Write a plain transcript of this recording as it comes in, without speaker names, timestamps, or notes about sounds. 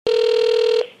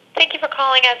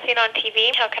calling as seen on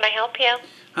TV. How can I help you?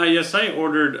 Hi, yes, I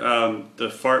ordered the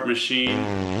fart machine,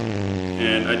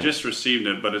 and I just received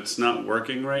it, but it's not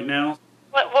working right now.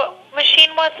 What machine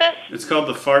was this? It's called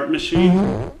the fart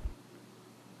machine,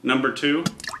 number 2.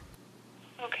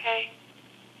 Okay.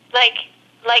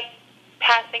 Like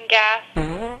passing gas?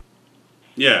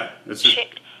 Yeah, it's just,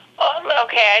 Oh,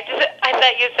 okay. I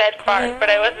thought you said fart, but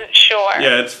I wasn't sure.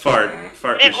 yeah, it's fart I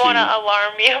didn't machine. want to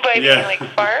alarm you by being like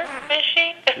fart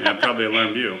machine. Yeah, probably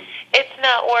alarmed you. It's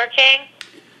not working.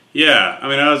 Yeah, I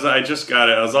mean, I just got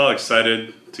it. I was all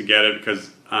excited to get it because,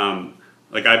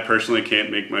 like, I personally can't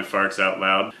make my farts out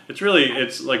loud.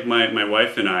 It's like my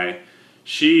wife and I,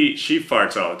 she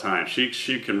farts all the time.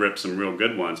 She can rip some real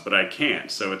good ones, but I can't.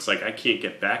 So it's like I can't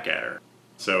get back at her.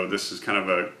 So this is kind of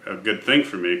a good thing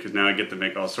for me because now I get to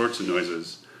make all sorts of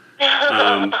noises.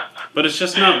 But it's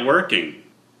just not working.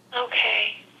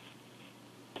 Okay.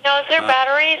 Now, is there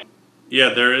batteries?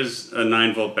 Yeah, there is a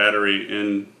 9-volt battery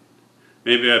in.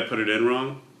 Maybe I put it in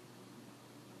wrong.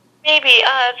 Maybe.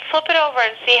 Flip it over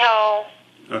and see how.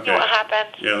 Okay. What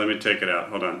happens. Yeah, let me take it out.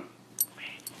 Hold on.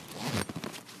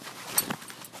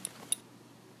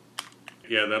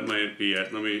 Yeah, that might be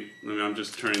it. I'm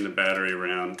just turning the battery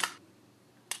around.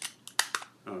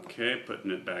 Okay,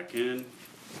 putting it back in.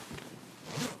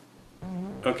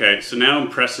 Okay, so now I'm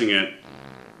pressing it.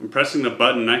 I'm pressing the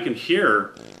button. I can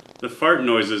hear the fart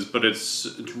noises, but it's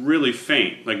really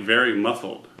faint, like very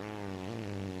muffled.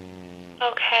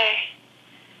 Okay.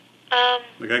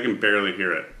 Like I can barely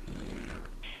hear it.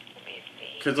 Let me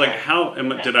see. Because like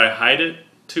did I hide it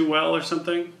too well or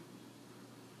something?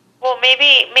 Well,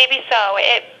 maybe so.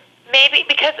 Maybe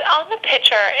because on the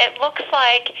picture it looks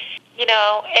like, it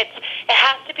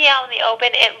has to be out in the open.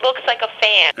 It looks like a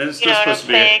fan. And it's you know not what I'm supposed to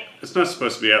be. saying? It's not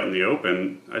supposed to be out in the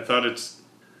open. I thought it's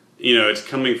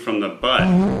coming from the butt,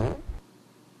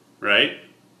 right?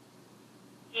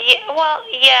 Yeah. Well,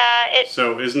 yeah.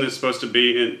 So isn't it supposed to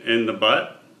be in the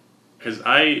butt? Because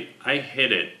I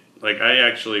hit it. Like I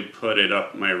actually put it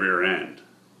up my rear end.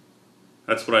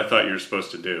 That's what I thought you were supposed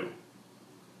to do.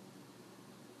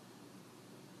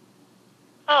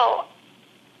 Oh.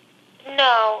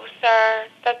 No, sir.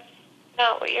 That's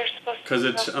not what you're supposed to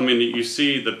do. Because you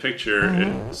see the picture,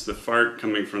 it's the fart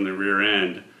coming from the rear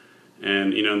end,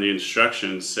 and, the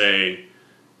instructions say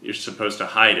you're supposed to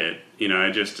hide it.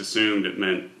 I just assumed it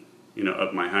meant,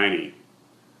 up my hiney.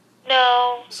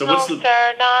 No, So no, what's the,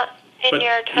 sir, not in but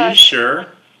your tush. are you sure?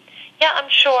 Yeah, I'm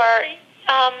sure.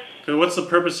 'Cause what's the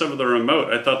purpose of the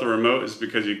remote? I thought the remote is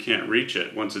because you can't reach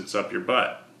it once it's up your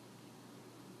butt.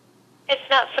 It's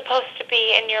not supposed to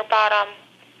be in your bottom.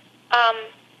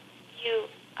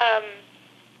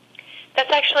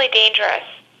 That's actually dangerous.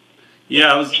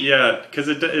 Yeah, because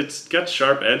it's got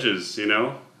sharp edges, It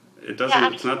doesn't.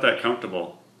 Yeah, it's not that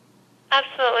comfortable.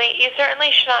 Absolutely. You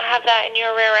certainly should not have that in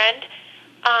your rear end.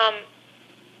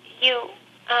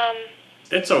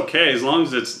 It's okay as long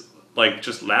as it's like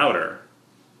just louder.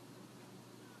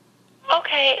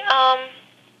 Okay,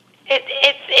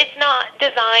 it's not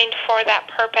designed for that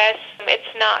purpose.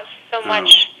 It's not so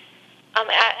much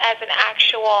as an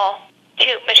actual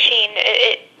toot machine.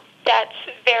 That's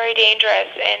very dangerous,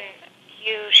 and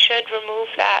you should remove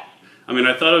that.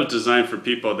 I thought it was designed for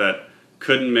people that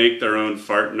couldn't make their own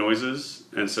fart noises,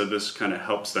 and so this kind of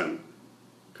helps them.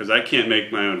 Because I can't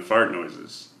make my own fart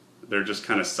noises. They're just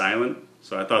kind of silent,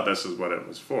 so I thought this is what it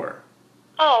was for.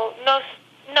 Oh, no,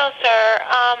 sir.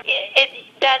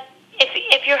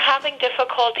 If you're having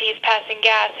difficulties passing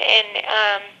gas in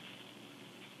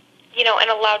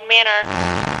a loud manner,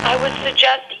 I would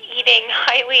suggest eating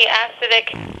highly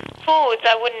acidic foods.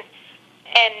 I wouldn't,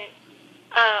 and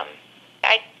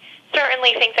I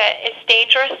certainly think that it's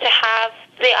dangerous to have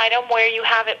the item where you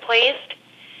have it placed.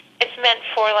 It's meant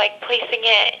for placing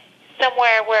it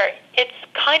somewhere where it's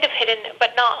kind of hidden,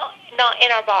 but not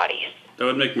in our bodies. That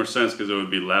would make more sense because it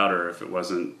would be louder if it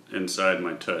wasn't inside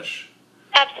my tush.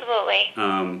 Absolutely.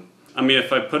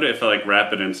 If I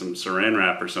wrap it in some saran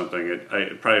wrap or something,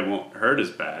 it probably won't hurt as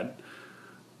bad.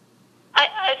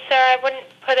 Sir, I wouldn't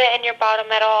put it in your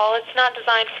bottom at all. It's not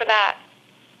designed for that.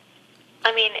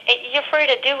 You're free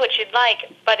to do what you'd like,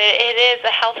 but it is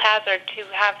a health hazard to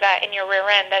have that in your rear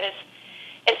end.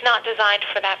 It's not designed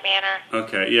for that manner.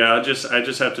 Okay, yeah, I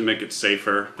just have to make it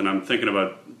safer, and I'm thinking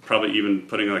about probably even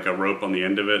putting a rope on the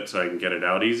end of it so I can get it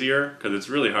out easier, because it's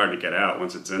really hard to get out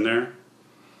once it's in there.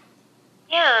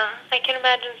 Yeah, I can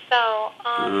imagine so.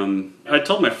 I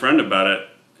told my friend about it.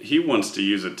 He wants to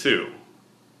use it too.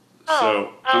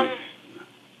 I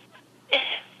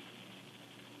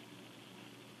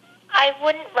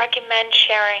wouldn't recommend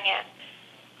sharing it.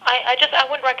 I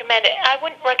wouldn't recommend it. I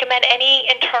wouldn't recommend any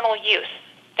internal use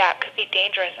that could be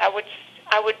dangerous. I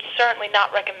would certainly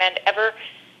not recommend ever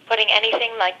putting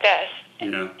anything like this in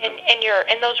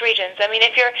those regions. I mean,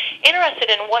 if you're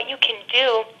interested in what you can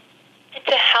do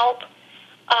to help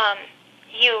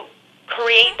you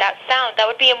create that sound, that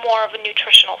would be more of a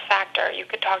nutritional factor. You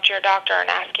could talk to your doctor and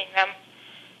asking them,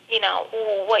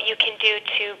 what you can do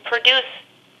to produce,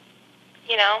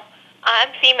 I'm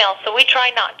female, so we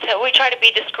try to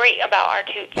be discreet about our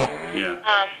toots.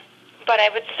 Yeah. But I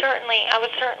would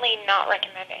certainly not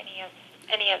recommend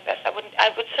any of this. I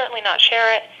would certainly not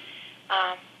share it.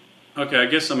 Okay, I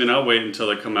guess, I'll wait until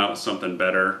they come out with something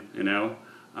better, Yeah.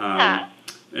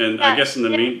 I guess in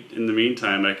the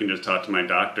meantime, I can just talk to my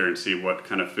doctor and see what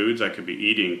kind of foods I could be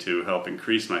eating to help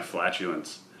increase my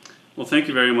flatulence. Well, thank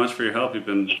you very much for your help. You've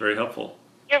been very helpful.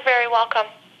 You're very welcome.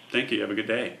 Thank you. Have a good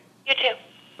day. You too.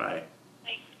 Bye.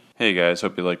 Bye. Hey guys,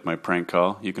 hope you liked my prank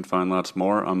call. You can find lots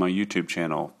more on my YouTube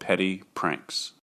channel, Petty Pranks.